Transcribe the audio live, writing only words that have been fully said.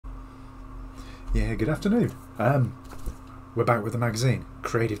Yeah, good afternoon. We're back with the magazine,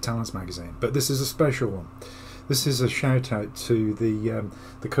 Creative Talents magazine, but this is a special one. This is a shout out to the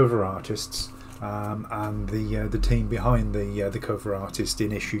cover artists and the team behind the cover artist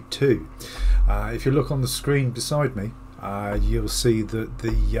in issue 2. If you look on the screen beside me, you'll see that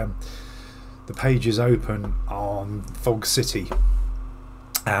the page is open on Fog City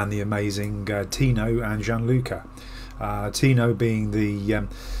and the amazing Tino and Gianluca. Tino being the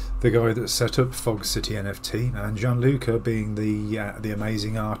guy that set up Fog City NFT, and Gianluca being the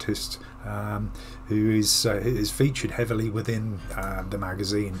amazing artist who is featured heavily within the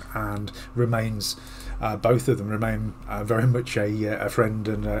magazine and remains. Both of them remain very much a friend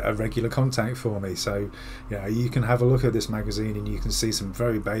and a regular contact for me. So yeah, you can have a look at this magazine and you can see some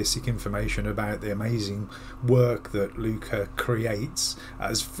very basic information about the amazing work that Luca creates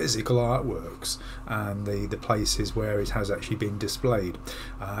as physical artworks and the places where it has actually been displayed.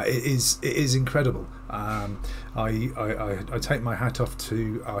 It is incredible. I take my hat off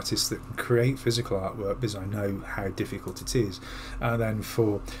to artists that can create physical artwork because I know how difficult it is, and then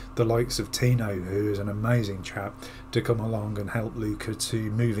for the likes of Tino, who is an amazing chap, to come along and help Luca to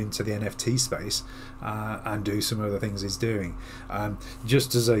move into the NFT space and do some of the things he's doing.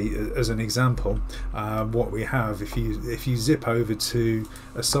 Just as an example, what we have, if you zip over to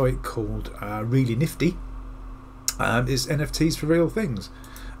a site called Really Nifty, is NFTs for real things.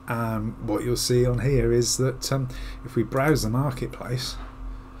 What you'll see on here is that if we browse the marketplace,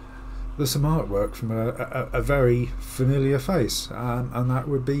 there's some artwork from a very familiar face, and that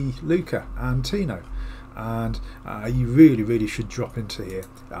would be Luca and Tino. And you really should drop into here.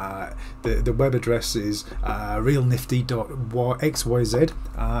 The web address is realnifty.xyz.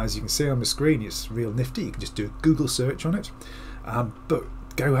 As you can see on the screen, it's Real Nifty. You can just do a Google search on it, but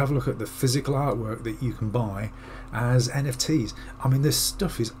go have a look at the physical artwork that you can buy as NFTs. I mean, this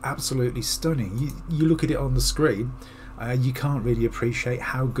stuff is absolutely stunning. You look at it on the screen, you can't really appreciate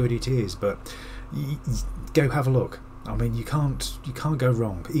how good it is, but go have a look. I mean, you can't go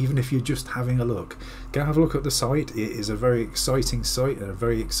wrong, even if you're just having a look. Go have a look at the site. It is a very exciting site and a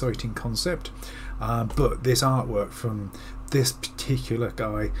very exciting concept, but this artwork from this particular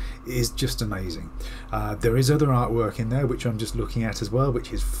guy is just amazing. There is other artwork in there which I'm just looking at as well,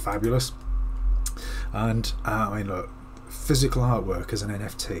 which is fabulous. And I mean, look, physical artwork as an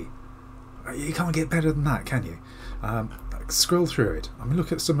NFT, you can't get better than that, can you? Scroll through it. I mean,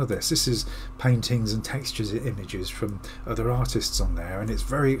 look at some of this. This is paintings and textures, images from other artists on there, and it's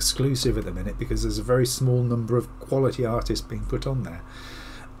very exclusive at the minute because there's a very small number of quality artists being put on there.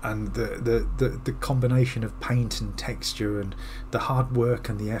 And the combination of paint and texture and the hard work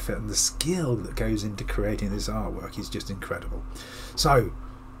and the effort and the skill that goes into creating this artwork is just incredible. So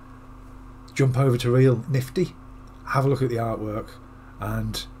jump over to Real Nifty, have a look at the artwork,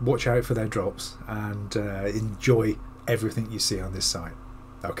 and watch out for their drops, and enjoy everything you see on this site.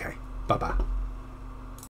 Okay, bye bye.